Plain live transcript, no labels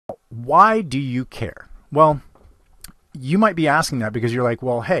why do you care? Well, you might be asking that because you're like,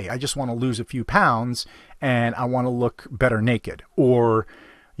 well, hey, I just want to lose a few pounds and I want to look better naked. Or,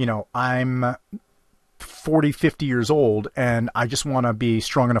 I'm 40, 50 years old and I just want to be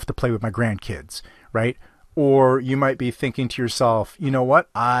strong enough to play with my grandkids, right? Or you might be thinking to yourself, you know what?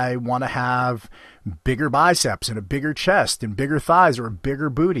 I want to have bigger biceps and a bigger chest and bigger thighs or a bigger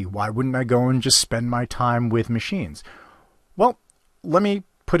booty. Why wouldn't I go and just spend my time with machines? Well, let me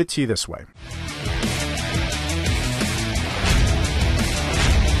put it to you this way.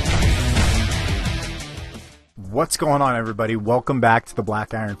 What's going on, everybody? Welcome back to the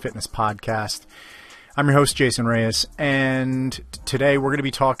Black Iron Fitness Podcast. I'm your host, Jason Reyes, and today we're going to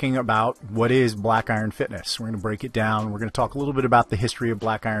be talking about what is Black Iron Fitness. We're going to break it down. We're going to talk a little bit about the history of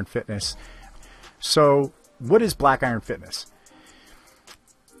Black Iron Fitness. So, what is Black Iron Fitness?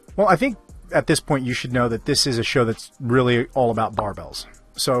 Well, I think at this point you should know that this is a show that's really all about barbells.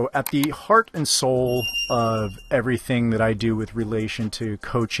 So at the heart and soul of everything that I do with relation to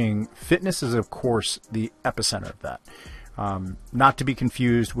coaching, fitness is, of course, the epicenter of that. Not to be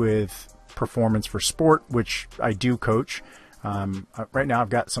confused with performance for sport, which I do coach. Right now I've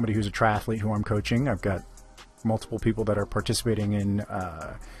got somebody who's a triathlete who I'm coaching. I've got multiple people that are participating in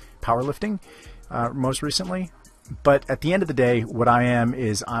powerlifting most recently. But at the end of the day, what I am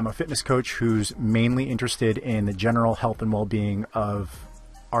is I'm a fitness coach who's mainly interested in the general health and well-being of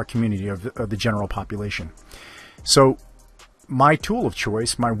our community, of the general population. So my tool of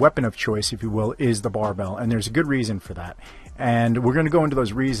choice, my weapon of choice, if you will, is the barbell. And there's a good reason for that. And we're going to go into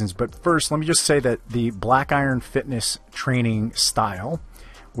those reasons. But first, let me just say that the Black Iron Fitness training style,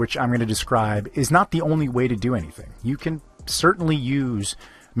 which I'm going to describe, is not the only way to do anything. You can certainly use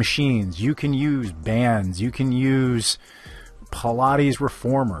machines. You can use bands. You can use Pilates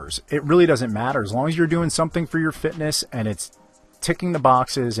reformers. It really doesn't matter. As long as you're doing something for your fitness and it's ticking the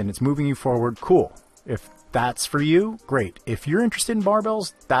boxes and it's moving you forward, cool. If that's for you, great. If you're interested in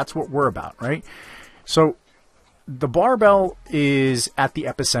barbells, that's what we're about, right? So the barbell is at the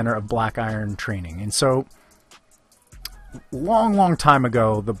epicenter of Black Iron training. And so long time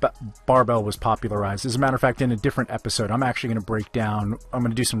ago, the barbell was popularized. As a matter of fact, in a different episode, I'm actually going to break down, I'm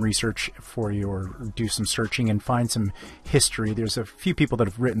going to do some research for you or do some searching and find some history. There's a few people that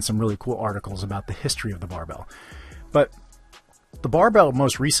have written some really cool articles about the history of the barbell. But the barbell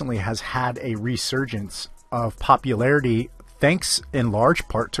most recently has had a resurgence of popularity thanks in large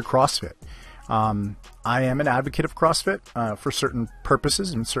part to CrossFit. I am an advocate of CrossFit for certain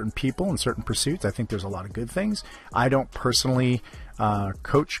purposes and certain people and certain pursuits. I think there's a lot of good things. I don't personally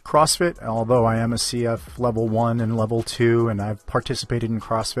coach CrossFit, although I am a CF level 1 and level 2, and I've participated in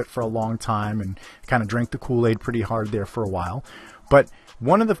CrossFit for a long time and kind of drank the Kool-Aid pretty hard there for a while. But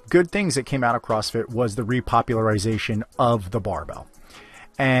one of the good things that came out of CrossFit was the repopularization of the barbell.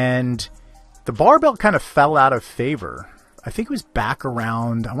 And the barbell kind of fell out of favor. I think it was back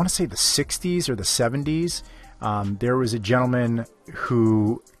around, I want to say the 60s or the 70s. There was a gentleman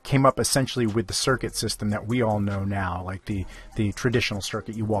who came up essentially with the circuit system that we all know now, like the traditional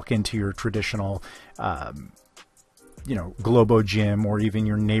circuit. You walk into your traditional, Globo gym or even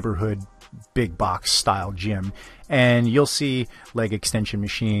your neighborhood big box style gym, and you'll see leg extension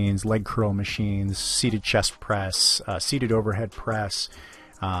machines, leg curl machines, seated chest press, seated overhead press,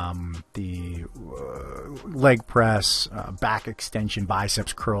 the leg press, back extension,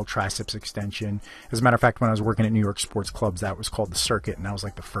 biceps curl, triceps extension. As a matter of fact, when I was working at New York sports clubs, that was called the circuit, and that was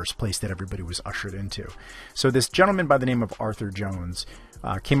like the first place that everybody was ushered into. So this gentleman by the name of Arthur Jones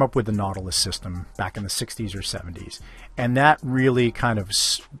came up with the Nautilus system back in the 60s or 70s, and that really kind of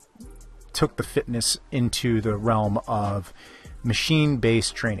took the fitness into the realm of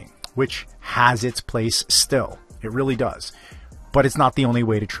machine-based training, which has its place still. It really does. But it's not the only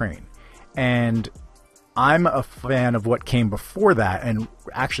way to train. And I'm a fan of what came before that, and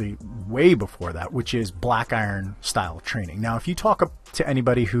actually way before that, which is Black Iron style training. Now, if you talk to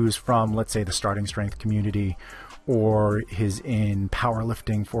anybody who's from, let's say, the starting strength community or is in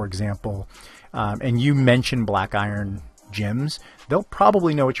powerlifting, for example, and you mention Black Iron gyms, they'll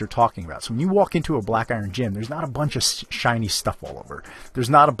probably know what you're talking about. So when you walk into a Black Iron gym, there's not a bunch of shiny stuff all over. There's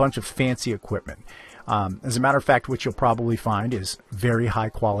not a bunch of fancy equipment. As a matter of fact, what you'll probably find is very high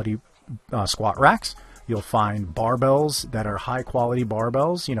quality squat racks. You'll find barbells that are high quality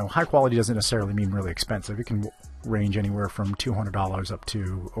barbells. You know, high quality doesn't necessarily mean really expensive. It can range anywhere from $200 up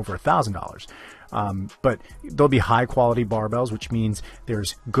to over $1,000. But there'll be high quality barbells, which means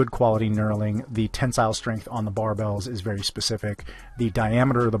there's good quality knurling. The tensile strength on the barbells is very specific. The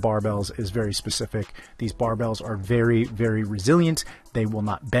diameter of the barbells is very specific. These barbells are very, very resilient. They will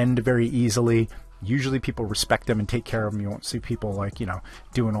not bend very easily. Usually people respect them and take care of them. You won't see people like,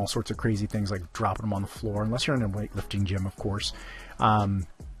 doing all sorts of crazy things like dropping them on the floor, unless you're in a weightlifting gym, of course,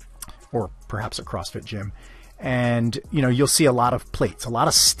 or perhaps a CrossFit gym. And, you'll see a lot of plates, a lot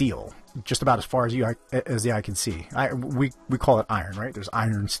of steel, just about as far as the eye can see. We call it iron, right? There's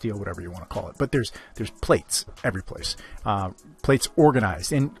iron, steel, whatever you want to call it. But there's plates every place, plates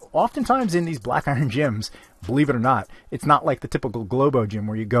organized. And oftentimes in these black iron gyms, believe it or not, it's not like the typical Globo gym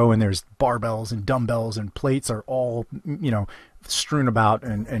where you go and there's barbells and dumbbells and plates are all, strewn about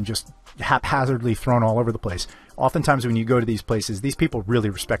and just haphazardly thrown all over the place. Oftentimes when you go to these places, these people really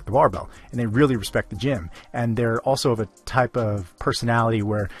respect the barbell and they really respect the gym. And they're also of a type of personality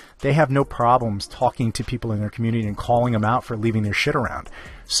where they have no problems talking to people in their community and calling them out for leaving their shit around.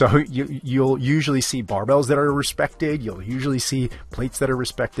 So you'll usually see barbells that are respected. You'll usually see plates that are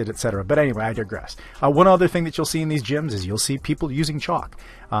respected, etc. But anyway, I digress. One other thing that you'll see in these gyms is you'll see people using chalk.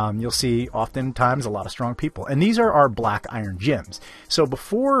 You'll see oftentimes a lot of strong people. And these are our black iron gyms. So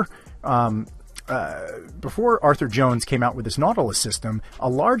before Arthur Jones came out with this Nautilus system, a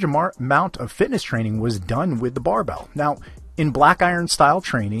large amount of fitness training was done with the barbell. Now, in black iron style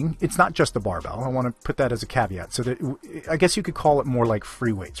training, it's not just the barbell. I want to put that as a caveat. So that I guess you could call it more like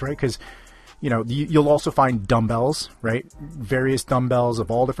free weights, right? Because you'll also find dumbbells, right? Various dumbbells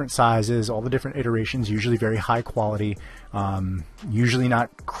of all different sizes, all the different iterations, usually very high quality, usually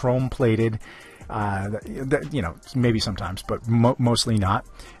not chrome plated. Maybe sometimes, but mostly not.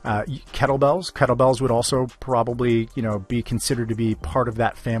 Kettlebells would also probably, be considered to be part of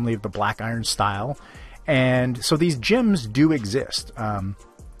that family of the black iron style. And so these gyms do exist.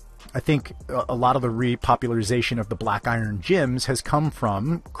 I think a lot of the repopularization of the black iron gyms has come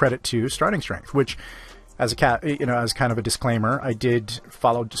from credit to Starting Strength, which as kind of a disclaimer, I did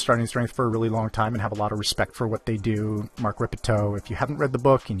follow Starting Strength for a really long time and have a lot of respect for what they do. Mark Ripito, if you haven't read the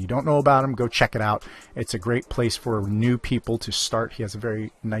book and you don't know about him, go check it out. It's a great place for new people to start. He has a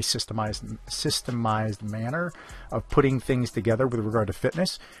very nice systemized manner of putting things together with regard to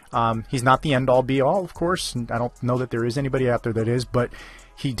fitness. He's not the end-all be-all, of course. I don't know that there is anybody out there that is, but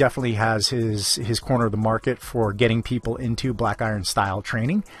he definitely has his corner of the market for getting people into black iron style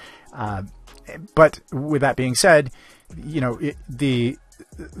training. But with that being said, the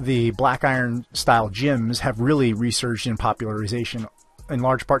black iron style gyms have really resurged in popularization in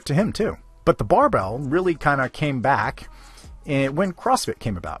large part to him too. But the barbell really kind of came back when CrossFit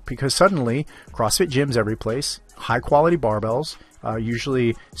came about, because suddenly CrossFit gyms every place, high quality barbells,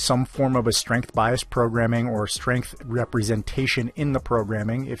 usually some form of a strength bias programming or strength representation in the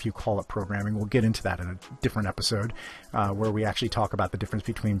programming, if you call it programming. We'll get into that in a different episode where we actually talk about the difference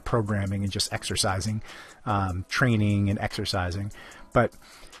between programming and just exercising, training and exercising. But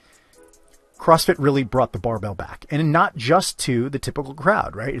CrossFit really brought the barbell back, and not just to the typical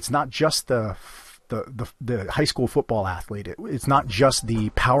crowd, right? It's not just the high school football athlete. It's not just the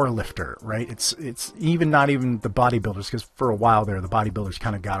power lifter, right? It's not even the bodybuilders, because for a while there, the bodybuilders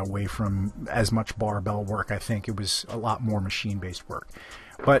kind of got away from as much barbell work. I think it was a lot more machine-based work.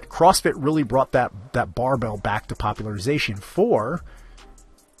 But CrossFit really brought that barbell back to popularization for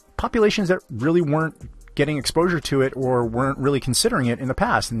populations that really weren't getting exposure to it or weren't really considering it in the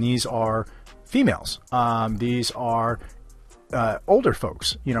past. And these are females. These are older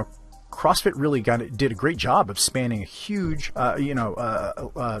folks, CrossFit really did a great job of spanning a huge,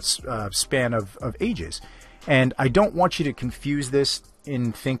 span of ages. And I don't want you to confuse this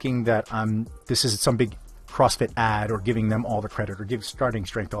in thinking that this is some big CrossFit ad or giving them all the credit or give Starting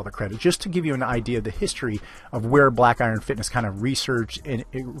Strength all the credit. Just to give you an idea of the history of where black iron fitness kind of resurged and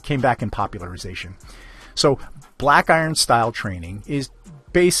it came back in popularization. So black iron style training is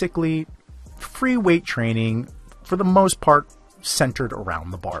basically free weight training for the most part centered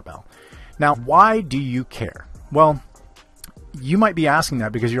around the barbell. Now, why do you care? Well, you might be asking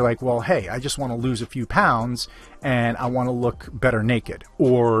that because you're like, well, hey, I just want to lose a few pounds and I want to look better naked.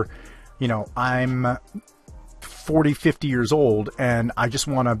 Or, I'm 40, 50 years old and I just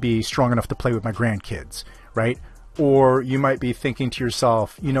want to be strong enough to play with my grandkids, right? Or you might be thinking to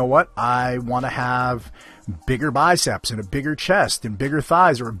yourself, you know what? I want to have bigger biceps and a bigger chest and bigger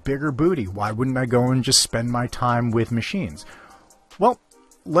thighs or a bigger booty. Why wouldn't I go and just spend my time with machines? Well,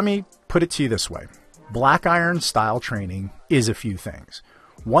 let me put it to you this way. Black iron style training is a few things.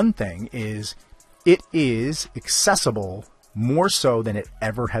 One thing is it is accessible more so than it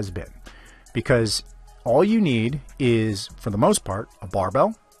ever has been, because all you need is, for the most part, a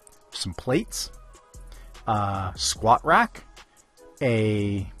barbell, some plates, a squat rack,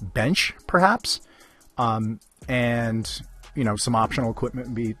 a bench perhaps, and some optional equipment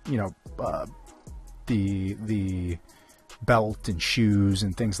would be belt and shoes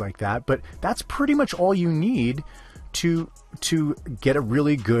and things like that. But that's pretty much all you need to get a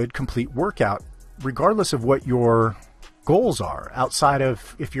really good, complete workout, regardless of what your goals are. Outside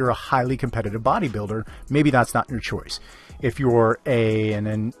of, if you're a highly competitive bodybuilder, maybe that's not your choice. If you're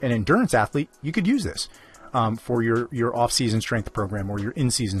an endurance athlete, you could use this for your off-season strength program or your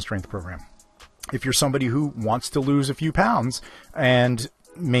in-season strength program. If you're somebody who wants to lose a few pounds and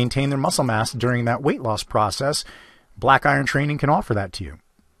maintain their muscle mass during that weight loss process, black iron training can offer that to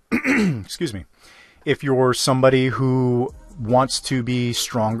you. Excuse me. If you're somebody who wants to be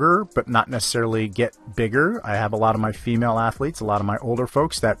stronger but not necessarily get bigger, I have a lot of my female athletes, a lot of my older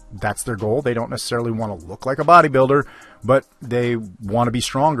folks, that's their goal. They don't necessarily want to look like a bodybuilder, but they want to be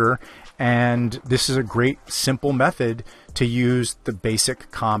stronger. And this is a great, simple method to use the basic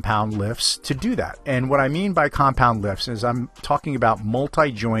compound lifts to do that. And what I mean by compound lifts is I'm talking about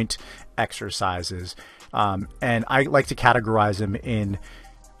multi-joint exercises. And I like to categorize them in,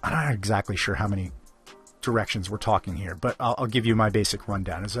 I'm not exactly sure how many directions we're talking here, but I'll give you my basic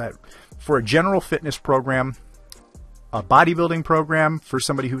rundown. Is that for a general fitness program, a bodybuilding program for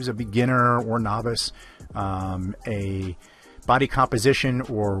somebody who's a beginner or novice, a body composition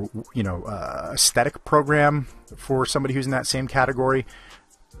or aesthetic program for somebody who's in that same category,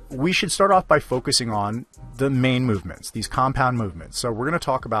 we should start off by focusing on the main movements, these compound movements. So we're going to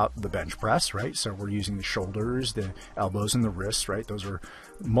talk about the bench press, right? So we're using the shoulders, the elbows, and the wrists, right? Those are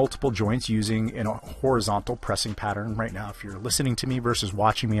multiple joints using in a horizontal pressing pattern right now. If you're listening to me versus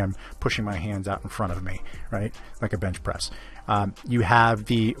watching me, I'm pushing my hands out in front of me, right? Like a bench press. You have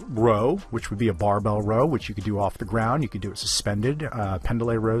the row, which would be a barbell row, which you could do off the ground. You could do it suspended,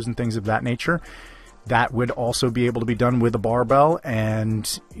 pendulé rows and things of that nature. That would also be able to be done with a barbell,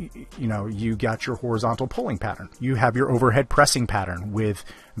 and you got your horizontal pulling pattern. You have your overhead pressing pattern with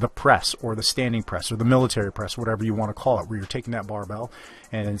the press or the standing press or the military press, whatever you want to call it, where you're taking that barbell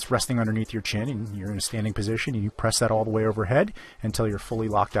and it's resting underneath your chin and you're in a standing position and you press that all the way overhead until you're fully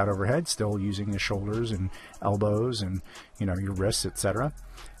locked out overhead, still using the shoulders and elbows and your wrists, etc.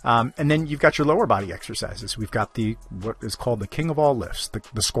 And then you've got your lower body exercises. We've got what is called the king of all lifts,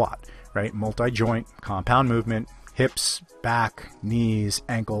 the squat, right? Multi-joint, compound movement, hips, back, knees,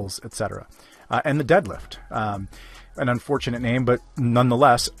 ankles, etc. And the deadlift, an unfortunate name, but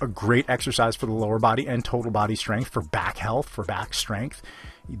nonetheless a great exercise for the lower body and total body strength, for back health, for back strength.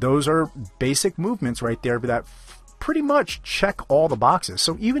 Those are basic movements right there that pretty much check all the boxes.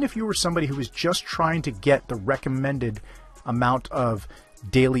 So even if you were somebody who was just trying to get the recommended amount of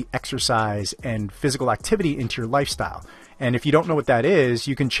daily exercise and physical activity into your lifestyle, and if you don't know what that is,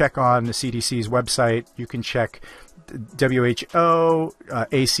 you can check on the CDC's website. You can check WHO,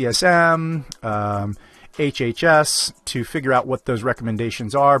 ACSM, HHS to figure out what those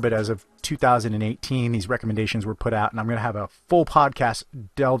recommendations are. But as of 2018, these recommendations were put out, and I'm going to have a full podcast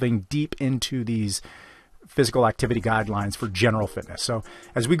delving deep into these physical activity guidelines for general fitness. So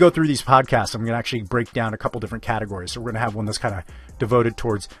as we go through these podcasts, I'm going to actually break down a couple different categories. So we're going to have one that's kind of devoted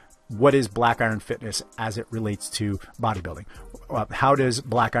towards what is black iron fitness as it relates to bodybuilding. How does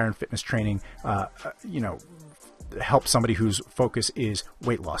black iron fitness training, help somebody whose focus is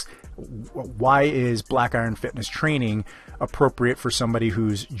weight loss? Why is black iron fitness training appropriate for somebody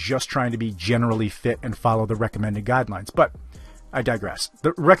who's just trying to be generally fit and follow the recommended guidelines? But I digress.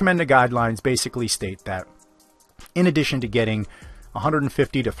 The recommended guidelines basically state that in addition to getting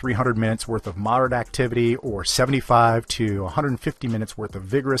 150 to 300 minutes worth of moderate activity or 75 to 150 minutes worth of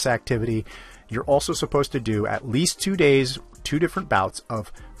vigorous activity, you're also supposed to do at least 2 days, 2 different bouts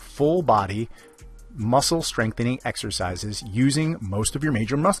of full body muscle strengthening exercises using most of your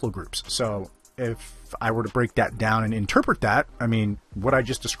major muscle groups. So if I were to break that down and interpret that, I mean, what I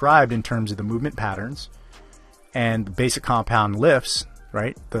just described in terms of the movement patterns and the basic compound lifts,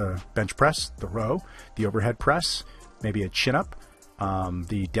 right? The bench press, the row, the overhead press, maybe a chin up,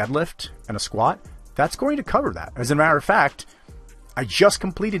 the deadlift, and a squat, that's going to cover that. As a matter of fact, I just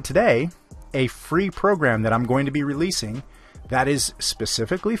completed today a free program that I'm going to be releasing that is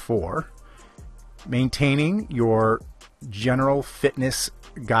specifically for maintaining your general fitness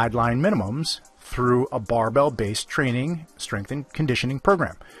guideline minimums through a barbell-based training, strength and conditioning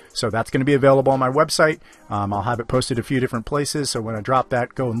program. So that's going to be available on my website. I'll have it posted a few different places. So when I drop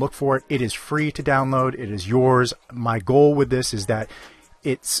that, go and look for it. It is free to download. It is yours. My goal with this is that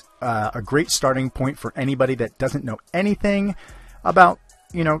it's a great starting point for anybody that doesn't know anything about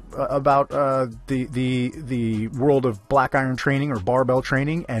the world of black iron training or barbell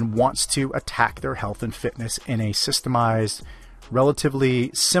training and wants to attack their health and fitness in a systemized,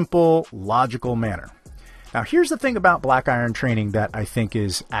 relatively simple, logical manner. Now, here's the thing about black iron training that I think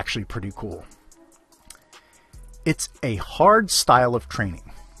is actually pretty cool. It's a hard style of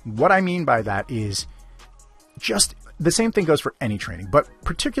training. What I mean by that is just the same thing goes for any training, but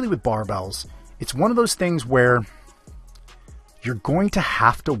particularly with barbells, it's one of those things where you're going to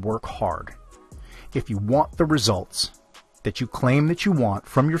have to work hard if you want the results that you claim that you want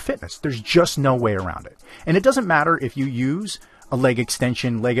from your fitness. There's just no way around it. And it doesn't matter if you use a leg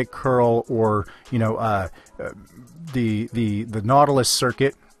extension, leg curl, or the Nautilus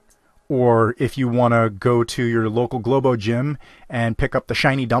circuit, or if you want to go to your local Globo gym and pick up the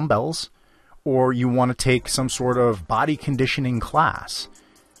shiny dumbbells, or you want to take some sort of body conditioning class.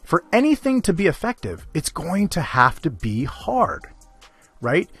 For anything to be effective, it's going to have to be hard,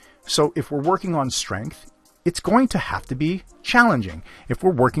 right? So if we're working on strength, it's going to have to be challenging. If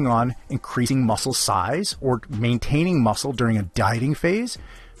we're working on increasing muscle size or maintaining muscle during a dieting phase,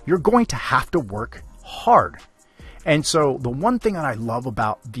 you're going to have to work hard. And so the one thing that I love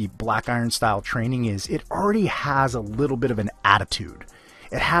about the black iron style training is it already has a little bit of an attitude.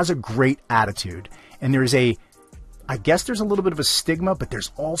 It has a great attitude. And I guess there's a little bit of a stigma, but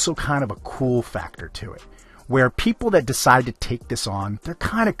there's also kind of a cool factor to it, where people that decide to take this on, they're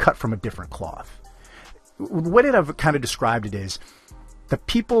kind of cut from a different cloth. The way that I've kind of described it is the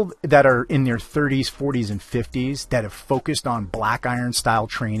people that are in their 30s, 40s, and 50s that have focused on black iron style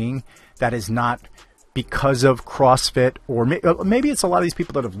training, that is not because of CrossFit, or maybe it's a lot of these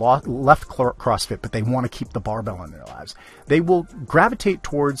people that have left CrossFit, but they want to keep the barbell in their lives. They will gravitate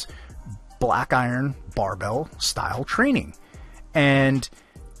towards black iron barbell style training. And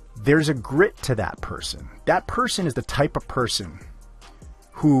there's a grit to that person. That person is the type of person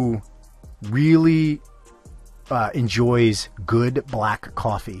who really enjoys good black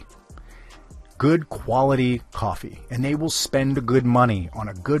coffee, good quality coffee, and they will spend good money on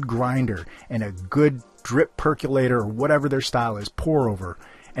a good grinder and a good drip percolator or whatever their style is, pour over,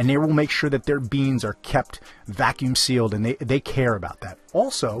 and they will make sure that their beans are kept vacuum sealed, and they care about that.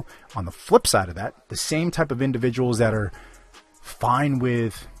 Also, on the flip side of that, the same type of individuals that are fine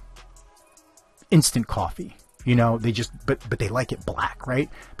with instant coffee, but they like it black, right?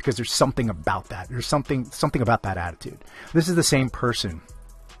 Because there's something about that. There's something about that attitude. This is the same person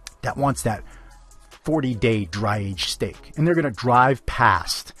that wants that 40-day dry aged steak, and they're going to drive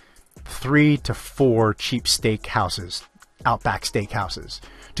past 3 to 4 cheap steak houses, Outback steakhouses,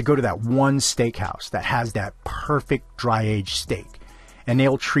 to go to that one steakhouse that has that perfect dry aged steak, and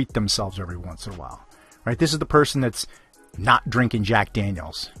they'll treat themselves every once in a while, right? This is the person that's not drinking Jack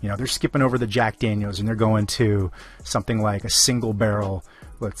Daniels. They're skipping over the Jack Daniels and they're going to something like a single barrel,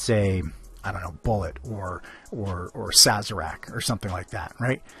 let's say, I don't know, Bullet or Sazerac or something like that,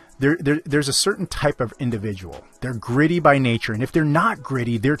 right? There's a certain type of individual. They're gritty by nature, and if they're not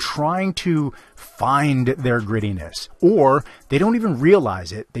gritty, they're trying to find their grittiness, or they don't even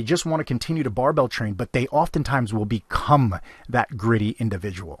realize it. They just want to continue to barbell train, but they oftentimes will become that gritty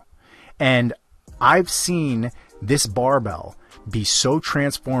individual. And I've seen this barbell be so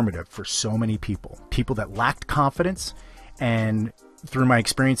transformative for so many people that lacked confidence, and through my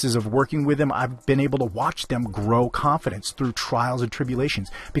experiences of working with them, I've been able to watch them grow confidence through trials and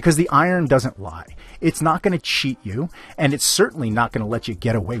tribulations, because the iron doesn't lie. It's not going to cheat you, and it's certainly not going to let you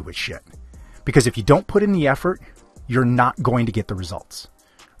get away with shit. Because if you don't put in the effort, you're not going to get the results,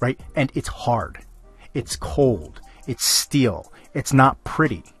 right? And it's hard. It's cold. It's steel. It's not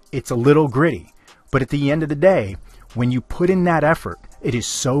pretty. It's a little gritty. But at the end of the day, when you put in that effort, it is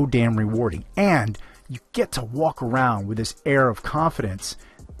so damn rewarding. And you get to walk around with this air of confidence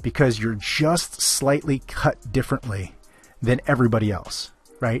because you're just slightly cut differently than everybody else,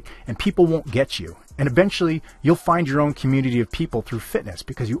 right? And people won't get you. And eventually, you'll find your own community of people through fitness,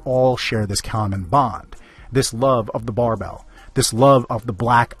 because you all share this common bond, this love of the barbell, this love of the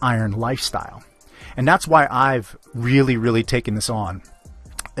black iron lifestyle. And that's why I've really, really taken this on.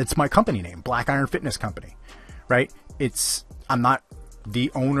 It's my company name, Black Iron Fitness Company, right? I'm not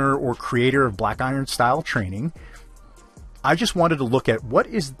the owner or creator of black iron style training. I just wanted to look at what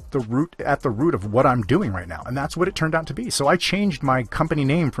is at the root of what I'm doing right now. And that's what it turned out to be. So I changed my company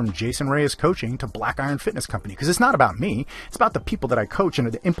name from Jason Reyes Coaching to Black Iron Fitness Company, because it's not about me. It's about the people that I coach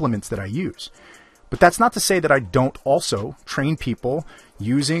and the implements that I use. But that's not to say that I don't also train people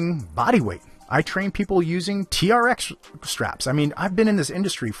using body weight. I train people using TRX straps. I mean, I've been in this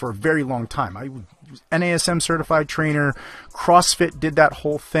industry for a very long time. I was NASM certified trainer. CrossFit did that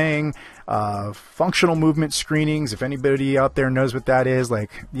whole thing. Functional movement screenings, if anybody out there knows what that is. I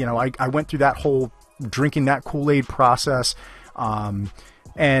went through that whole drinking that Kool-Aid process.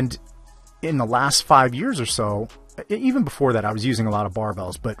 And in the last 5 years or so, even before that, I was using a lot of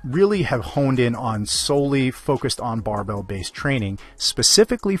barbells, but really have honed in on solely focused on barbell-based training,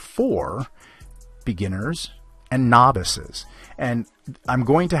 specifically for beginners and novices. And I'm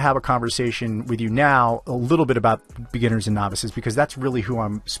going to have a conversation with you now a little bit about beginners and novices, because that's really who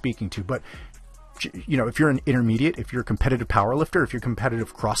I'm speaking to. But you know, if you're an intermediate, if you're a competitive powerlifter, if you're a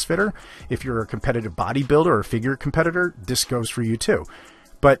competitive CrossFitter, if you're a competitive bodybuilder or a figure competitor, this goes for you too.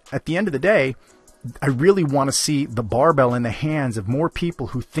 But at the end of the day, I really want to see the barbell in the hands of more people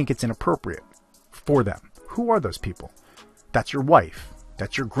who think it's inappropriate for them. Who are those people? That's your wife.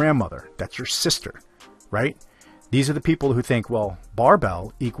 That's your grandmother. That's your sister, right? These are the people who think, well,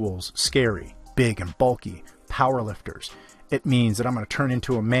 barbell equals scary, big and bulky, powerlifters. It means that I'm going to turn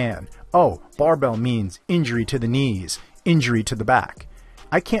into a man. Oh, barbell means injury to the knees, injury to the back.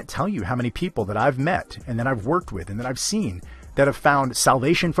 I can't tell you how many people that I've met and that I've worked with and that I've seen that have found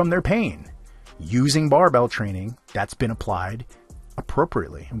salvation from their pain using barbell training that's been applied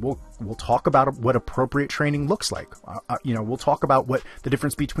appropriately. And we'll talk about what appropriate training looks like. You know, we'll talk about what the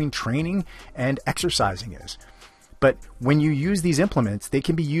difference between training and exercising is. But when you use these implements, they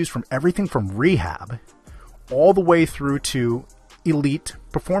can be used from everything from rehab all the way through to elite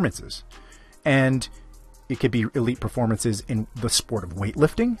performances. And it could be elite performances in the sport of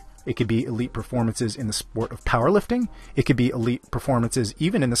weightlifting. It could be elite performances in the sport of powerlifting. It could be elite performances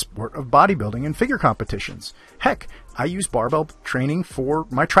even in the sport of bodybuilding and figure competitions. Heck, I use barbell training for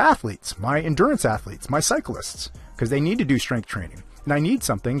my triathletes, my endurance athletes, my cyclists, because they need to do strength training. And I need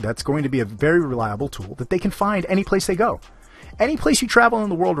something that's going to be a very reliable tool that they can find any place they go. Any place you travel in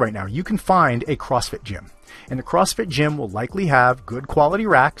the world right now, you can find a CrossFit gym. And the CrossFit gym will likely have good quality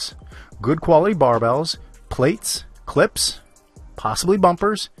racks, good quality barbells, plates, clips, possibly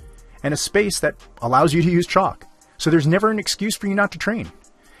bumpers, and a space that allows you to use chalk. So there's never an excuse for you not to train.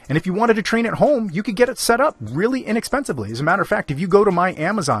 And if you wanted to train at home, you could get it set up really inexpensively. As a matter of fact, if you go to my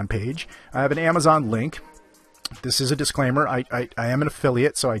Amazon page, I have an Amazon link. This is a disclaimer. I am an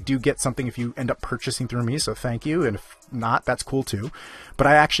affiliate, so I do get something if you end up purchasing through me, so thank you. And if not, that's cool too. But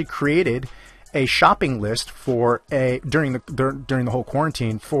I actually created a shopping list for during the whole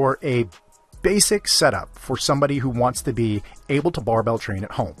quarantine for a basic setup for somebody who wants to be able to barbell train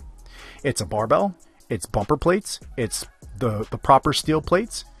at home. It's a barbell, it's bumper plates, it's the proper steel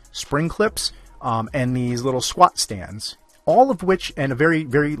plates, spring clips, and these little squat stands, all of which, and a very,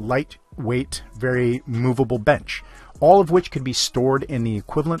 very lightweight, very movable bench, all of which could be stored in the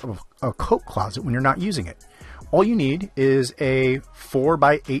equivalent of a coat closet when you're not using it. All you need is a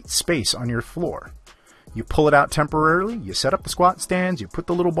 4x8 space on your floor. You pull it out temporarily, you set up the squat stands, you put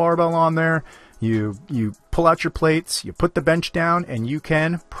the little barbell on there, you pull out your plates, you put the bench down, and you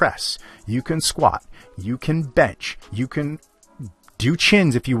can press, you can squat, you can bench, you can do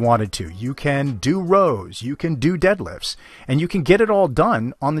chins if you wanted to, you can do rows, you can do deadlifts, and you can get it all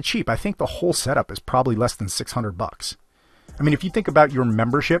done on the cheap. I think the whole setup is probably less than $600. I mean, if you think about your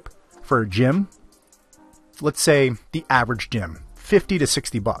membership for a gym, let's say the average gym, $50 to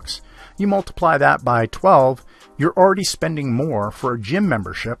 $60. You multiply that by 12, you're already spending more for a gym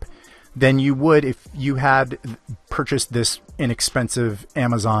membership than you would if you had purchased this inexpensive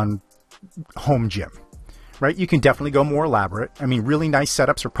Amazon home gym, right? You can definitely go more elaborate. I mean, really nice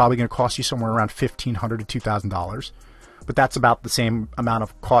setups are probably going to cost you somewhere around $1,500 to $2,000, but that's about the same amount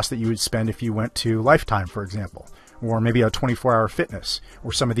of cost that you would spend if you went to Lifetime, for example, or maybe a 24-hour fitness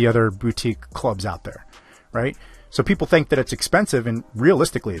or some of the other boutique clubs out there, right? So people think that it's expensive, and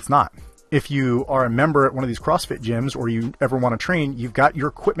realistically, it's not. If you are a member at one of these CrossFit gyms or you ever want to train, you've got your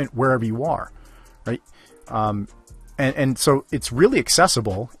equipment wherever you are, right? And so it's really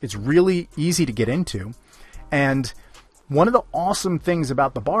accessible. It's really easy to get into. And one of the awesome things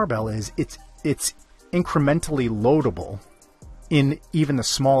about the barbell is it's incrementally loadable in even the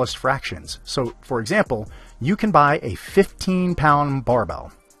smallest fractions. So for example, you can buy a 15-pound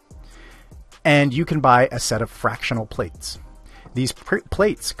barbell and you can buy a set of fractional plates. These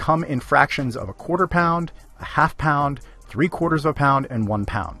plates come in fractions of a 1/4 pound, a 1/2 pound, 3/4 pound, and 1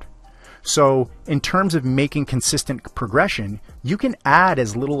 pound. So in terms of making consistent progression, you can add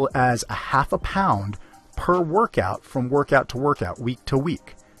as little as a 1/2 pound per workout from workout to workout, week to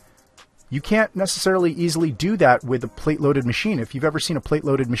week. You can't necessarily easily do that with a plate-loaded machine. If you've ever seen a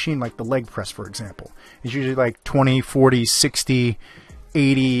plate-loaded machine like the leg press, for example, it's usually like 20, 40, 60,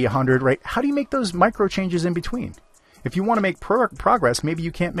 80, 100, right? How do you make those micro changes in between? If you want to make progress, maybe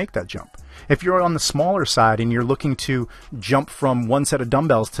you can't make that jump. If you're on the smaller side and you're looking to jump from one set of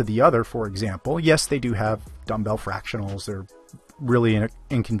dumbbells to the other, for example, yes, they do have dumbbell fractionals. They're really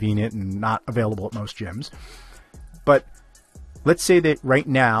inconvenient and not available at most gyms. But let's say that right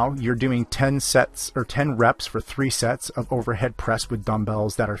now you're doing 10 sets or 10 reps for 3 sets of overhead press with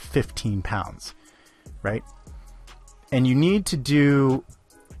dumbbells that are 15 pounds, right? And you need to do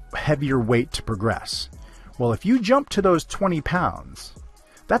heavier weight to progress. Well, if you jump to those 20 pounds,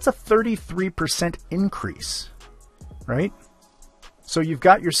 that's a 33% increase, right? So you've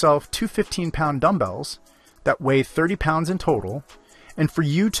got yourself two 15-pound dumbbells that weigh 30 pounds in total. And for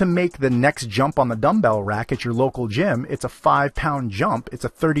you to make the next jump on the dumbbell rack at your local gym, it's a 5-pound jump. It's a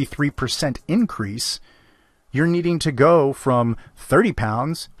 33% increase. You're needing to go from 30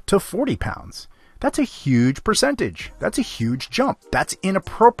 pounds to 40 pounds. That's a huge percentage. That's a huge jump. That's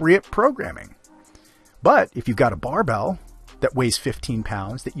inappropriate programming. But if you've got a barbell that weighs 15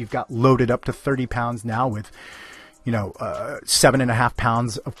 pounds, that you've got loaded up to 30 pounds now with, 7.5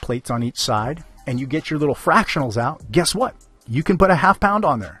 pounds of plates on each side, and you get your little fractionals out, guess what? You can put a half pound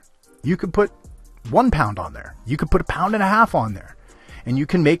on there. You could put 1 pound on there. You could put 1.5 pounds on there. And you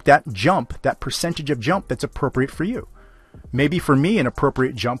can make that jump, that percentage of jump that's appropriate for you. Maybe for me, an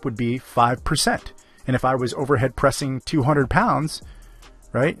appropriate jump would be 5%. And if I was overhead pressing 200 pounds,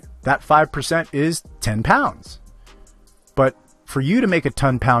 right, that 5% is 10 pounds. But for you to make a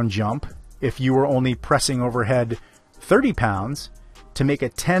 10-pound jump, if you were only pressing overhead 30 pounds, to make a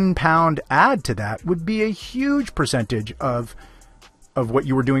 10-pound add to that would be a huge percentage of what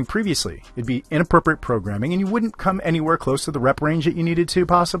you were doing previously. It'd be inappropriate programming, and you wouldn't come anywhere close to the rep range that you needed to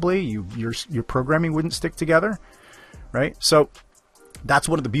possibly. Your programming wouldn't stick together, right? So that's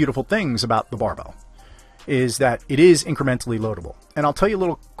one of the beautiful things about the barbell, is that it is incrementally loadable. And I'll tell you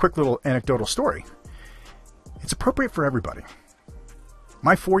a quick little anecdotal story. It's appropriate for everybody.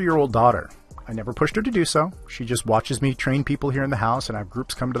 My 4-year-old daughter, I never pushed her to do so. She just watches me train people here in the house, and I have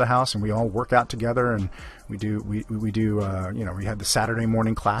groups come to the house, and we all work out together. And we had the Saturday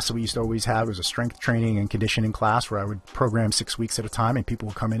morning class that we used to always have. It was a strength training and conditioning class where I would program 6 weeks at a time, and people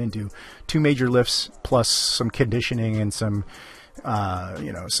would come in and do 2 major lifts plus some conditioning and some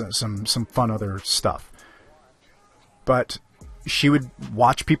fun other stuff. But she would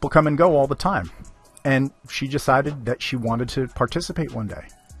watch people come and go all the time, and she decided that she wanted to participate one day.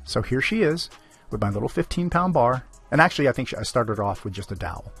 So here she is with my little 15-pound bar. And actually, I think I started off with just a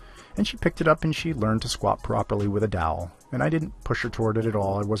dowel. And she picked it up and she learned to squat properly with a dowel. And I didn't push her toward it at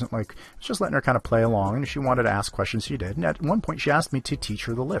all. It wasn't like, I was just letting her kind of play along. And if she wanted to ask questions, she did. And at one point, she asked me to teach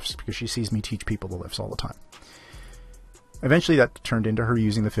her the lifts because she sees me teach people the lifts all the time. Eventually, that turned into her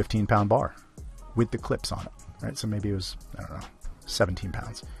using the 15-pound bar with the clips on it. Right? So maybe it was, 17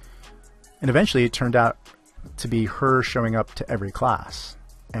 pounds. And eventually, it turned out to be her showing up to every class.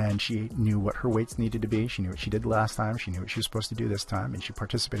 And she knew what her weights needed to be. She knew what she did last time. She knew what she was supposed to do this time. And she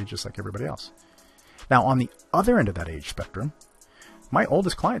participated just like everybody else. Now, on the other end of that age spectrum, my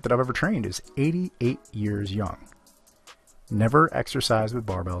oldest client that I've ever trained is 88 years young. Never exercised with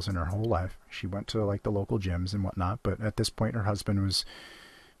barbells in her whole life. She went to like the local gyms and whatnot. But at this point, her husband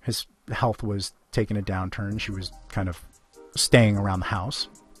his health was taking a downturn. She was kind of staying around the house.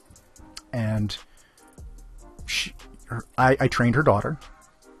 And I trained her daughter.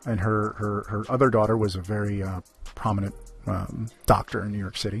 And her other daughter was a very prominent doctor in New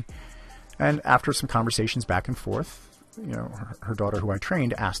York City. And after some conversations back and forth, her daughter, who I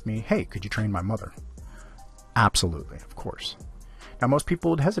trained, asked me, "Hey, could you train my mother?" Absolutely, of course. Now, most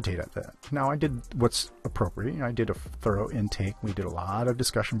people would hesitate at that. Now, I did what's appropriate. I did a thorough intake. We did a lot of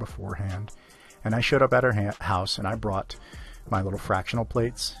discussion beforehand. And I showed up at her house, and I brought my little fractional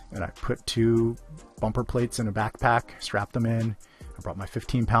plates, and I put 2 bumper plates in a backpack, strapped them in. I brought my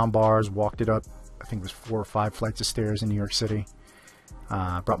 15-pound bars, walked it up, I think it was 4 or 5 flights of stairs in New York City.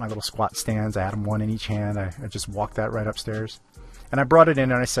 Brought my little squat stands. I had them 1 in each hand. I just walked that right upstairs. And I brought it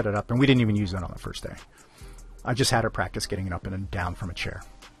in and I set it up, and we didn't even use that on the first day. I just had her practice getting it up and down from a chair.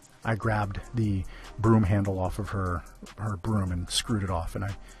 I grabbed the broom handle off of her broom and screwed it off, and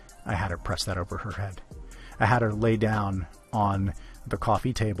I had her press that over her head. I had her lay down on the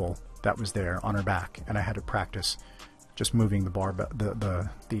coffee table that was there on her back, and I had her practice just moving the barbell, the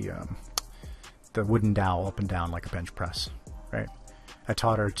wooden dowel up and down like a bench press, right? I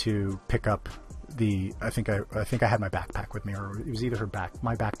taught her to pick up I think I had my backpack with me, or it was either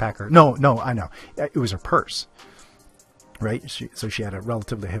my backpack, or no, I know. It was her purse, right? So she had a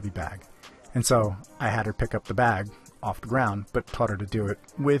relatively heavy bag. And so I had her pick up the bag off the ground, but taught her to do it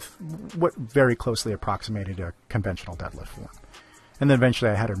with what very closely approximated a conventional deadlift form. And then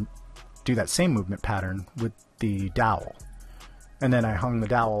eventually I had her do that same movement pattern with the dowel. And then I hung the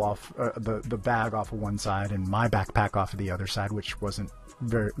dowel off, the bag off of one side and my backpack off of the other side, which wasn't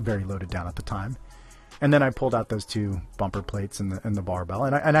very, very loaded down at the time. And then I pulled out those 2 bumper plates and the barbell,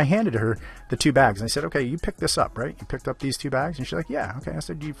 and I handed her the 2 bags. And I said, "Okay, you picked this up, right? You picked up these 2 bags?" And she's like, "Yeah." Okay. I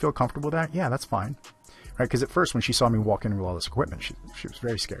said, "Do you feel comfortable with that?" "Yeah, that's fine." Right? Because at first, when she saw me walk in with all this equipment, she was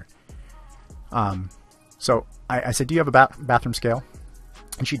very scared. So I said, "Do you have a bathroom scale?"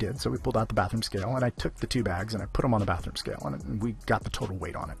 And she did. So we pulled out the bathroom scale, and I took the 2 bags and I put them on the bathroom scale, and we got the total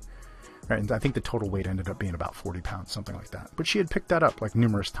weight on it. Right? And I think the total weight ended up being about 40 pounds, something like that. But she had picked that up like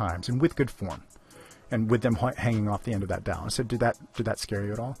numerous times and with good form, and with them hanging off the end of that dowel. I said, did that scare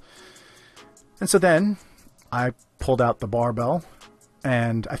you at all? And so then I pulled out the barbell,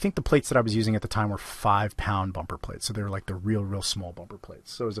 and I think the plates that I was using at the time were 5-pound bumper plates. So they were like the real small bumper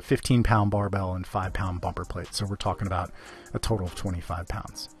plates. So it was a 15-pound barbell and 5-pound bumper plates. So we're talking about a total of 25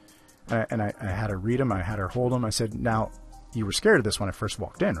 pounds. And I had her read them. I had her hold them. I said, now, you were scared of this when I first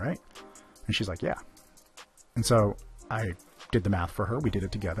walked in, right? And she's like, yeah. And so I did the math for her. We did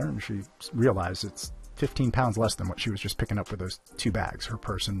it together, and she realized it's 15 pounds less than what she was just picking up with those 2 bags, her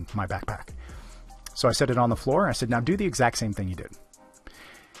purse and my backpack. So I set it on the floor. I said, now do the exact same thing you did.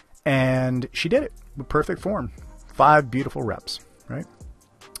 And she did it with perfect form. 5 beautiful reps, right?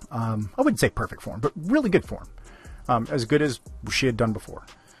 I wouldn't say perfect form, but really good form. As good as she had done before.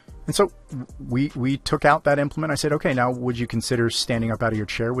 And so we took out that implement. I said, okay, now would you consider standing up out of your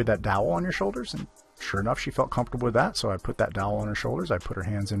chair with that dowel on your shoulders? And sure enough, she felt comfortable with that. So I put that dowel on her shoulders. I put her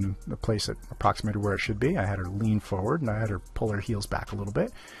hands in the place that approximated where it should be. I had her lean forward, and I had her pull her heels back a little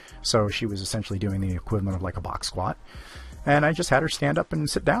bit. So she was essentially doing the equivalent of like a box squat. And I just had her stand up and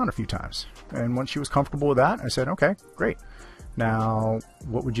sit down a few times. And once she was comfortable with that, I said, okay, great. Now,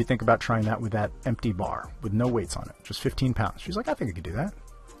 what would you think about trying that with that empty bar with no weights on it, just 15 pounds? She's like, I think I could do that.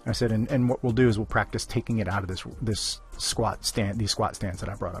 I said, and what we'll do is we'll practice taking it out of this squat stand, these squat stands that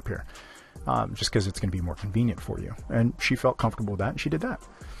I brought up here, just because it's going to be more convenient for you. And she felt comfortable with that, and she did that.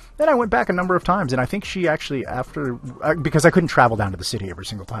 Then I went back a number of times, and I think she actually, because I couldn't travel down to the city every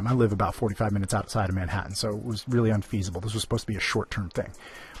single time. I live about 45 minutes outside of Manhattan, so it was really unfeasible. This was supposed to be a short-term thing.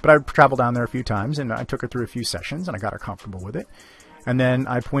 But I traveled down there a few times, and I took her through a few sessions, and I got her comfortable with it. And then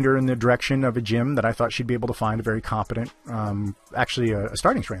I pointed her in the direction of a gym that I thought she'd be able to find a very competent, actually a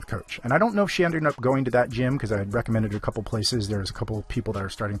starting strength coach. And I don't know if she ended up going to that gym, because I had recommended a couple places. There's a couple of people that are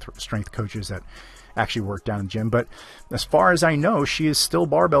starting strength coaches that actually work down in the gym. But as far as I know, she is still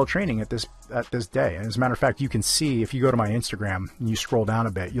barbell training at this day. And as a matter of fact, you can see, if you go to my Instagram and you scroll down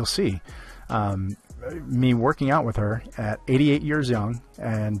a bit, you'll see me working out with her at 88 years young.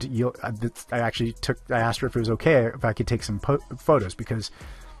 And I asked her if it was okay if I could take some photos, because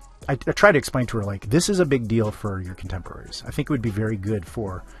I tried to explain to her, like, this is a big deal for your contemporaries. I think it would be very good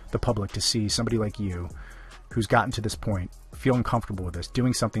for the public to see somebody like you who's gotten to this point, feeling comfortable with this,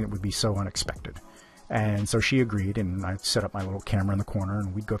 doing something that would be so unexpected. And so she agreed, and I set up my little camera in the corner,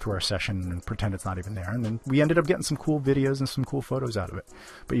 and we'd go through our session and pretend it's not even there. And then we ended up getting some cool videos and some cool photos out of it.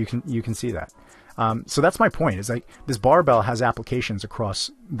 But you can see that. So that's my point, is like this barbell has applications across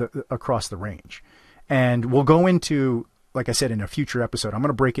the range. And we'll go into, like I said, in a future episode, I'm going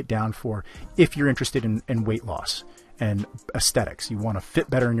to break it down for if you're interested in weight loss and aesthetics. You want to fit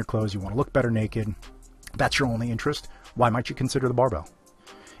better in your clothes. You want to look better naked. That's your only interest. Why might you consider the barbell?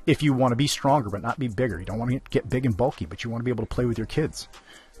 If you want to be stronger but not be bigger, you don't want to get big and bulky, but you want to be able to play with your kids,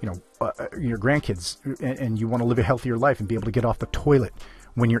 your grandkids, and you want to live a healthier life and be able to get off the toilet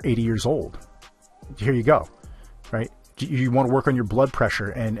when you're 80 years old. Here you go, right? You want to work on your blood pressure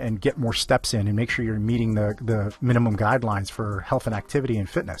and get more steps in and make sure you're meeting the minimum guidelines for health and activity and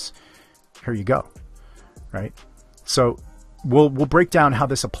fitness. Here you go, right? So we'll break down how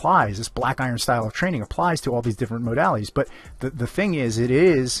this applies. This black iron style of training applies to all these different modalities. But the thing is,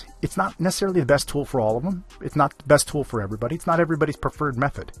 it's not necessarily the best tool for all of them. It's not the best tool for everybody. It's not everybody's preferred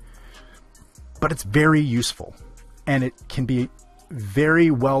method. But it's very useful, and it can be very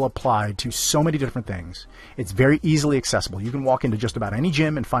well applied to so many different things. It's very easily accessible. You can walk into just about any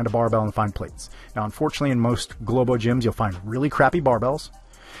gym and find a barbell and find plates. Now, unfortunately, in most Globo gyms, you'll find really crappy barbells,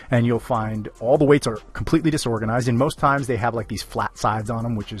 and you'll find all the weights are completely disorganized. And most times they have like these flat sides on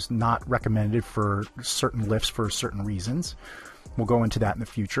them, which is not recommended for certain lifts for certain reasons. We'll go into that in the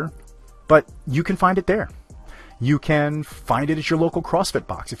future, but you can find it there. You can find it at your local CrossFit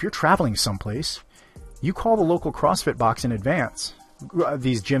box. If you're traveling someplace, you call the local CrossFit box in advance.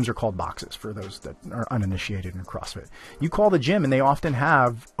 These gyms are called boxes for those that are uninitiated in CrossFit. You call the gym, and they often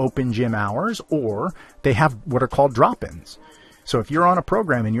have open gym hours, or they have what are called drop-ins. So if you're on a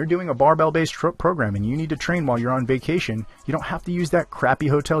program and you're doing a barbell-based program and you need to train while you're on vacation, you don't have to use that crappy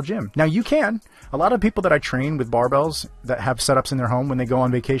hotel gym. Now, you can. A lot of people that I train with barbells that have setups in their home when they go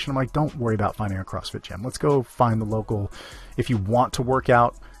on vacation, I'm like, don't worry about finding a CrossFit gym. Let's go find the local. If you want to work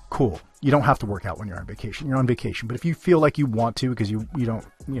out, cool. You don't have to work out when you're on vacation. You're on vacation. But if you feel like you want to, because you don't,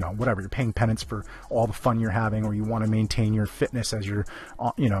 whatever, you're paying penance for all the fun you're having, or you want to maintain your fitness as you're,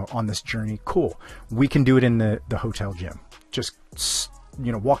 on this journey, cool. We can do it in the hotel gym. Just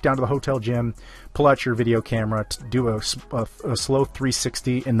walk down to the hotel gym, pull out your video camera, do a slow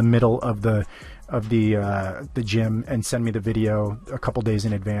 360 in the middle of the gym, and send me the video a couple days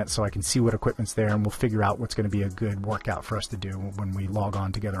in advance so I can see what equipment's there, and we'll figure out what's going to be a good workout for us to do when we log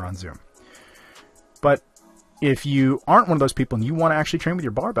on together on Zoom. But if you aren't one of those people and you want to actually train with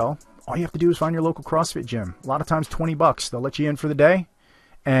your barbell, all you have to do is find your local CrossFit gym. A lot of times $20. They'll let you in for the day,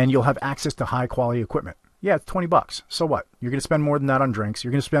 and you'll have access to high quality equipment. Yeah, it's $20. So what? You're going to spend more than that on drinks.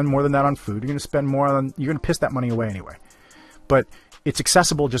 You're going to spend more than that on food. You're going to spend more on, you're going to piss that money away anyway. But it's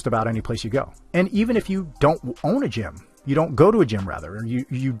accessible just about any place you go. And even if you don't own a gym, you don't go to a gym rather, or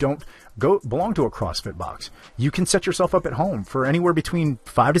you don't belong to a CrossFit box, you can set yourself up at home for anywhere between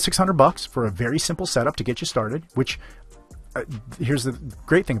 $500 to $600 for a very simple setup to get you started, which here's the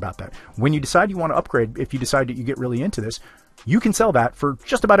great thing about that. When you decide you want to upgrade, if you decide that you get really into this, you can sell that for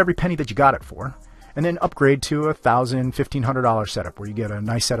just about every penny that you got it for, and then upgrade to a $1,000, $1,500 setup where you get a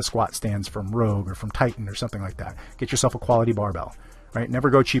nice set of squat stands from Rogue or from Titan or something like that. Get yourself a quality barbell, right? Never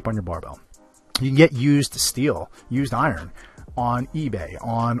go cheap on your barbell. You can get used steel, used iron on eBay,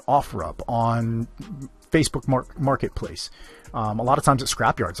 on OfferUp, on Facebook Marketplace. A lot of times at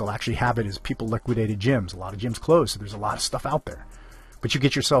scrapyards, they'll actually have it as people liquidated gyms. A lot of gyms close, so there's a lot of stuff out there. But you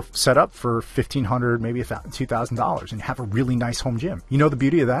get yourself set up for $1,500, maybe $2,000, and you have a really nice home gym. You know the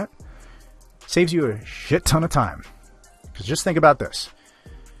beauty of that? Saves you a shit ton of time. Because just think about this.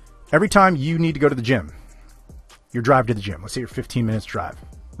 Every time you need to go to the gym, your drive to the gym, let's say you're 15 minutes drive.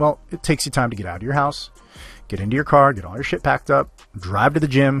 Well, it takes you time to get out of your house, get into your car, get all your shit packed up, drive to the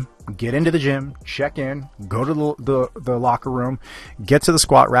gym, get into the gym, check in, go to the locker room, get to the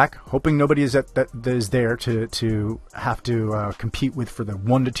squat rack, hoping nobody is that is there to have to compete with for the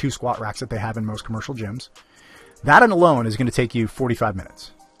 1 to 2 squat racks that they have in most commercial gyms. That alone is going to take you 45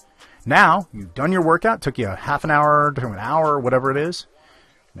 minutes. Now, you've done your workout, took you a half an hour to an hour, whatever it is.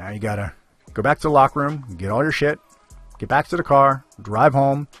 Now you got to go back to the locker room, get all your shit, get back to the car, drive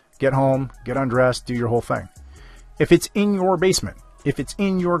home, get undressed, do your whole thing. If it's in your basement, if it's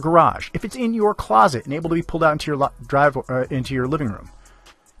in your garage, if it's in your closet and able to be pulled out into your into your living room,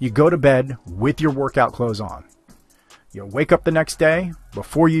 you go to bed with your workout clothes on. You wake up the next day,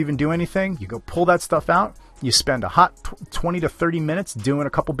 before you even do anything, you go pull that stuff out, you spend a hot 20 to 30 minutes doing a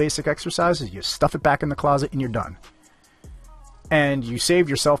couple basic exercises, you stuff it back in the closet, and you're done. And you save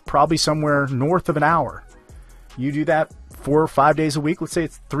yourself probably somewhere north of an hour. You do that 4 or 5 days a week. Let's say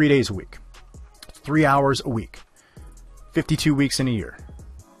it's 3 days a week. It's 3 hours a week. 52 weeks in a year.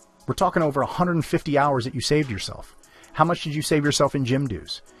 We're talking over 150 hours that you saved yourself. How much did you save yourself in gym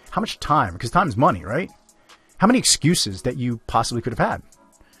dues? How much time? Because time is money, right? How many excuses that you possibly could have had,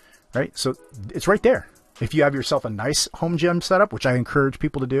 right? So it's right there. If you have yourself a nice home gym setup, which I encourage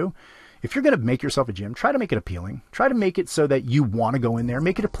people to do, if you're going to make yourself a gym, try to make it appealing. Try to make it so that you want to go in there.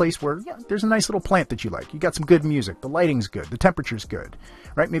 Make it a place where there's a nice little plant that you like. You got some good music. The lighting's good. The temperature's good,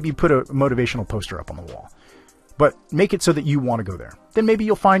 right? Maybe you put a motivational poster up on the wall. But make it so that you want to go there. Then maybe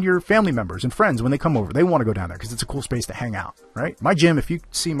you'll find your family members and friends when they come over. They want to go down there because it's a cool space to hang out, right? My gym, if you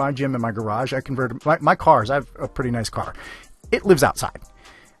see my gym in my garage, I converted my cars. I have a pretty nice car. It lives outside.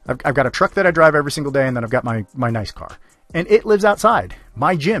 I've got a truck that I drive every single day, and then I've got my nice car. And it lives outside.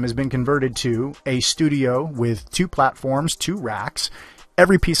 My gym has been converted to a studio with 2 platforms, 2 racks,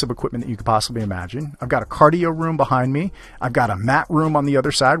 every piece of equipment that you could possibly imagine. I've got a cardio room behind me. I've got a mat room on the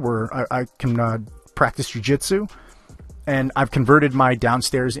other side where I can practice jiu-jitsu. And I've converted my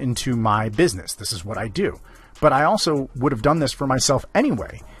downstairs into my business. This is what I do. But I also would have done this for myself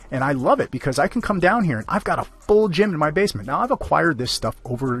anyway. And I love it because I can come down here and I've got a full gym in my basement. Now, I've acquired this stuff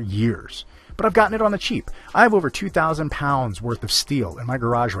over years, but I've gotten it on the cheap. I have over 2,000 pounds worth of steel in my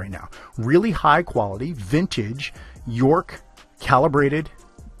garage right now. Really high quality, vintage, York calibrated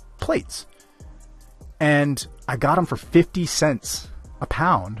plates. And I got them for 50 cents a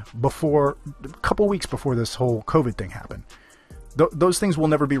pound a couple weeks before this whole COVID thing happened. Those things will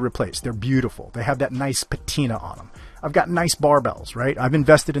never be replaced. They're beautiful. They have that nice patina on them. I've got nice barbells, right? I've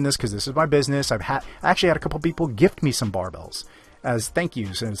invested in this because this is my business. I actually had a couple people gift me some barbells as thank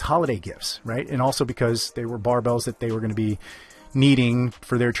yous and as holiday gifts, right? And also because they were barbells that they were going to be needing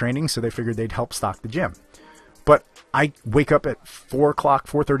for their training, so they figured they'd help stock the gym. But I wake up at 4 o'clock,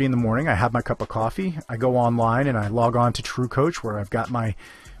 4:30 in the morning. I have my cup of coffee. I go online and I log on to TrueCoach, where I've got my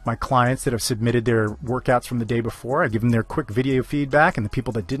clients that have submitted their workouts from the day before. I give them their quick video feedback, and the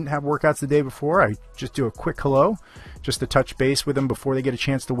people that didn't have workouts the day before, I just do a quick hello, just to touch base with them before they get a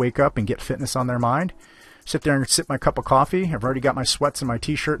chance to wake up and get fitness on their mind. Sit there and sip my cup of coffee. I've already got my sweats and my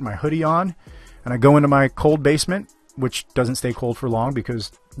t-shirt and my hoodie on, and I go into my cold basement, which doesn't stay cold for long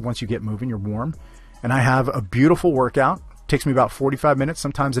because once you get moving, you're warm. And I have a beautiful workout takes me about 45 minutes,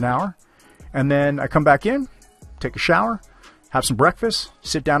 sometimes an hour. And then I come back in, take a shower, have some breakfast,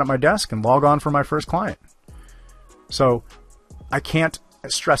 sit down at my desk, and log on for my first client. So I can't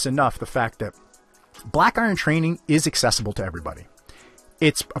stress enough the fact that black iron training is accessible to everybody.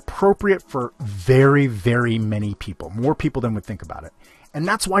 It's appropriate for very, very many people, more people than would think about it. And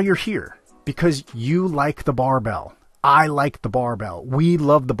that's why you're here, because you like the barbell. I like the barbell. We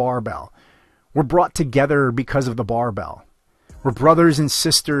love the barbell. We're brought together because of the barbell. We're brothers and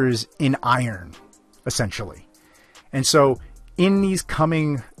sisters in iron, essentially. And so in these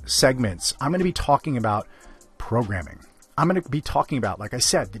coming segments, I'm going to be talking about programming. I'm going to be talking about, like I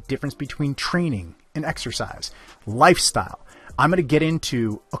said, the difference between training and exercise, lifestyle. I'm going to get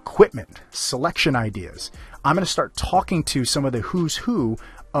into equipment, selection ideas. I'm going to start talking to some of the who's who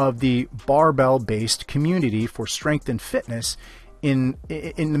of the barbell-based community for strength and fitness in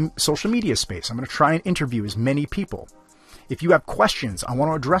the social media space. I'm going to try and interview as many people. If you have questions, I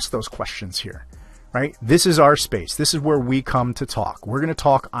want to address those questions here, right? This is our space. This is where we come to talk. We're going to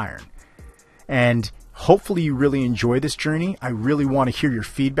talk iron. And hopefully you really enjoy this journey. I really want to hear your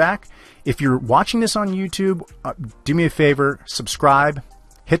feedback. If you're watching this on YouTube, do me a favor, subscribe,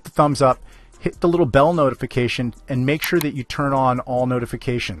 hit the thumbs up, hit the little bell notification, and make sure that you turn on all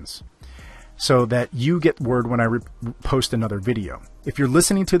notifications so that you get word when I post another video. If you're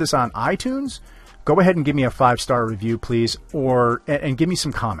listening to this on iTunes, go ahead and give me a 5-star review, please, and give me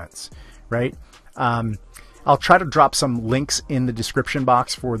some comments, right? I'll try to drop some links in the description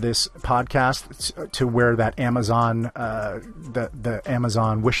box for this podcast to where that Amazon, the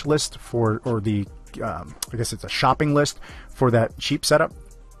Amazon wish list or the, I guess it's a shopping list for that cheap setup.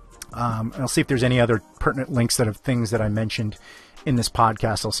 And I'll see if there's any other pertinent links that have things that I mentioned in this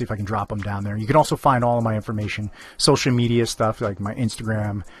podcast. I'll see if I can drop them down there. You can also find all of my information, social media stuff like my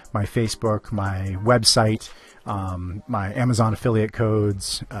Instagram, my Facebook, my website, my Amazon affiliate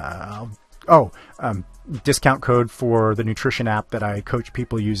codes. Discount code for the nutrition app that I coach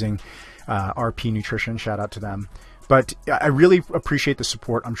people using, RP Nutrition. Shout out to them. But I really appreciate the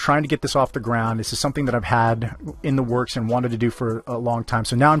support. I'm trying to get this off the ground. This is something that I've had in the works and wanted to do for a long time.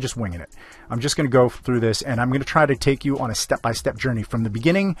 So now I'm just winging it. I'm just going to go through this, and I'm going to try to take you on a step-by-step journey from the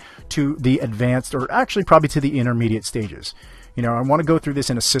beginning to the advanced, or actually probably to the intermediate stages. You know, I want to go through this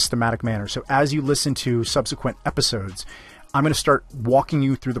in a systematic manner. So as you listen to subsequent episodes, I'm going to start walking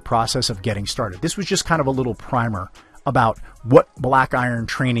you through the process of getting started. This was just kind of a little primer about what black iron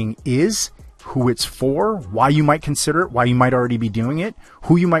training is, who it's for, why you might consider it, why you might already be doing it,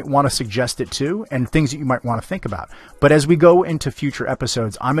 who you might want to suggest it to, and things that you might want to think about. But as we go into future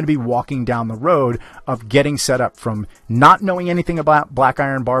episodes, I'm going to be walking down the road of getting set up from not knowing anything about black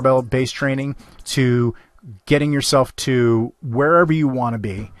iron barbell based training to getting yourself to wherever you want to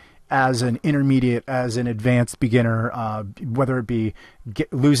be as an intermediate, as an advanced beginner, whether it be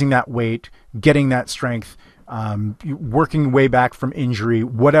losing that weight, getting that strength, working way back from injury,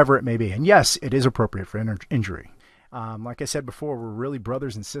 whatever it may be. And yes, it is appropriate for injury. Like I said before, we're really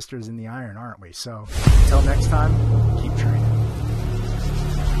brothers and sisters in the iron, aren't we? So until next time, keep training.